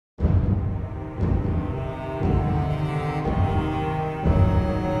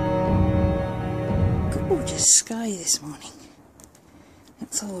gorgeous sky this morning.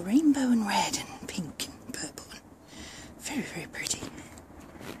 It's all rainbow and red and pink and purple. Very, very pretty.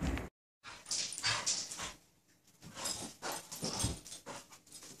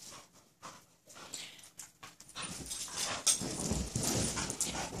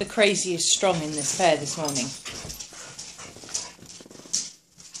 The crazy is strong in this pair this morning.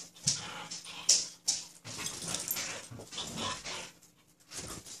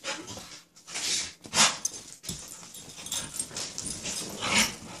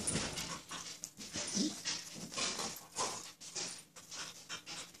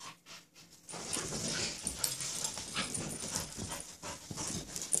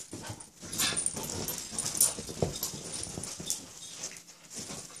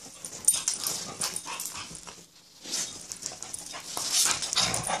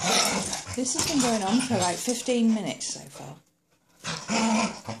 This has been going on for like 15 minutes so far.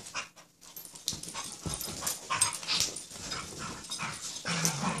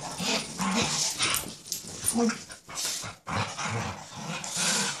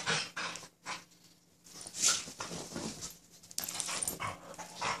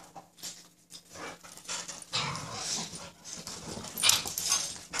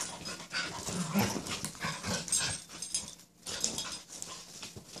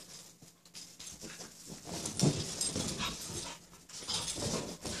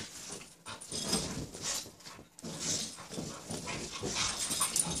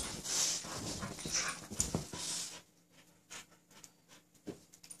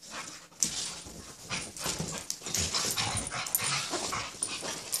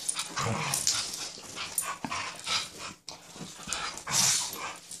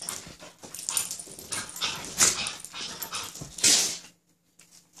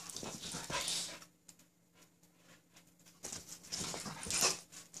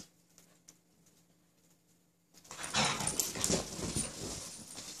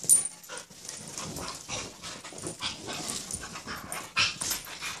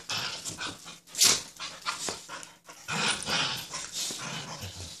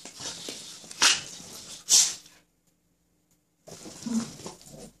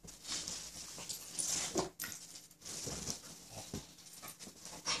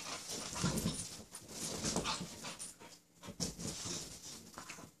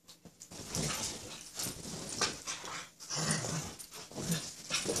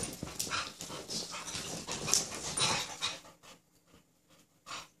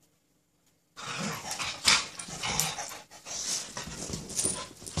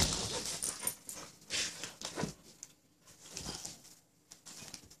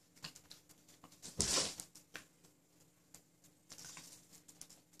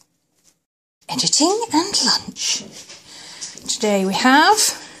 Editing and lunch. Today we have,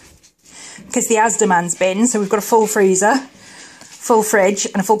 because the Asda man's been, so we've got a full freezer, full fridge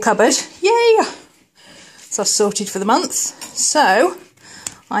and a full cupboard. Yay! So sorted for the month. So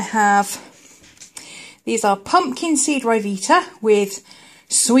I have, these are pumpkin seed Rivita with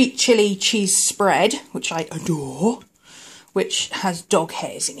sweet chilli cheese spread, which I adore, which has dog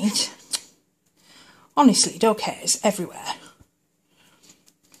hairs in it. Honestly, dog hairs everywhere.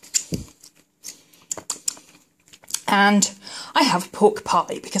 And I have pork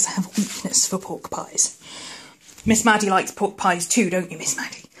pie because I have a weakness for pork pies. Miss Maddie likes pork pies too, don't you, Miss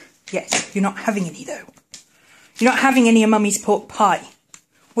Maddie? Yes, you're not having any though. You're not having any of Mummy's pork pie.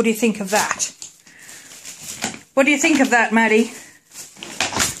 What do you think of that? What do you think of that, Maddie?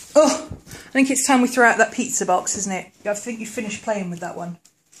 Oh, I think it's time we throw out that pizza box, isn't it? I think you finished playing with that one.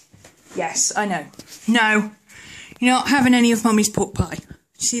 Yes, I know. No, you're not having any of Mummy's pork pie.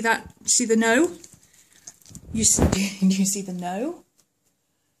 See that? See the no? Do you see the no?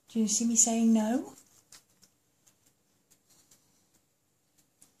 Do you see me saying no?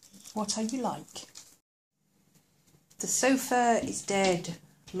 What are you like? The sofa is dead.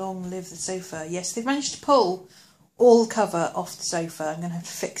 Long live the sofa. Yes, they've managed to pull all cover off the sofa. I'm going to have to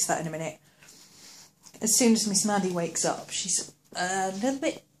fix that in a minute. As soon as Miss Maddie wakes up, she's a little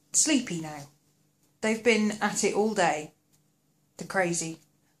bit sleepy now. They've been at it all day. They're crazy.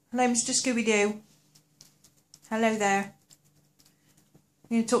 Hello, Mr. Scooby-Doo. Hello there.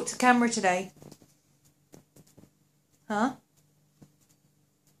 You going to talk to the camera today? Huh?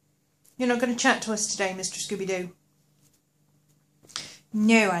 You're not going to chat to us today, Mr. Scooby-Doo?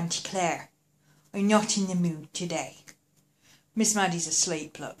 No, Auntie Claire. I'm not in the mood today. Miss Maddie's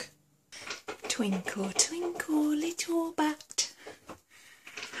asleep, look. Twinkle, twinkle, little bat.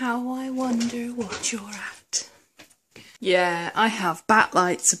 How I wonder what you're at. Yeah, I have bat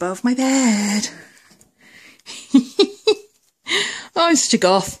lights above my bed. I'm such a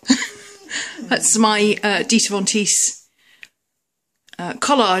goth. That's my Dita Von Teese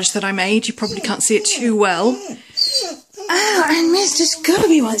collage that I made. You probably can't see it too well. Oh, and Mr.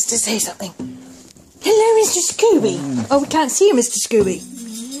 Scooby wants to say something. Hello, Mr. Scooby. Oh, we can't see you, Mr. Scooby.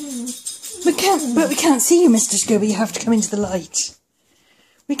 We can't see you, Mr. Scooby. You have to come into the light.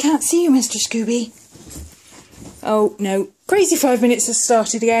 We can't see you, Mr. Scooby. Oh, no. Crazy 5 minutes has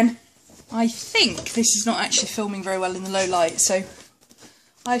started again. I think this is not actually filming very well in the low light, so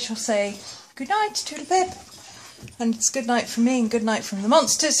I shall say good night, Toodlepip. And it's good night from me and good night from the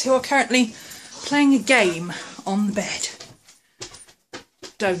monsters who are currently playing a game on the bed.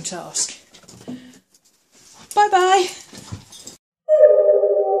 Don't ask. Bye-bye.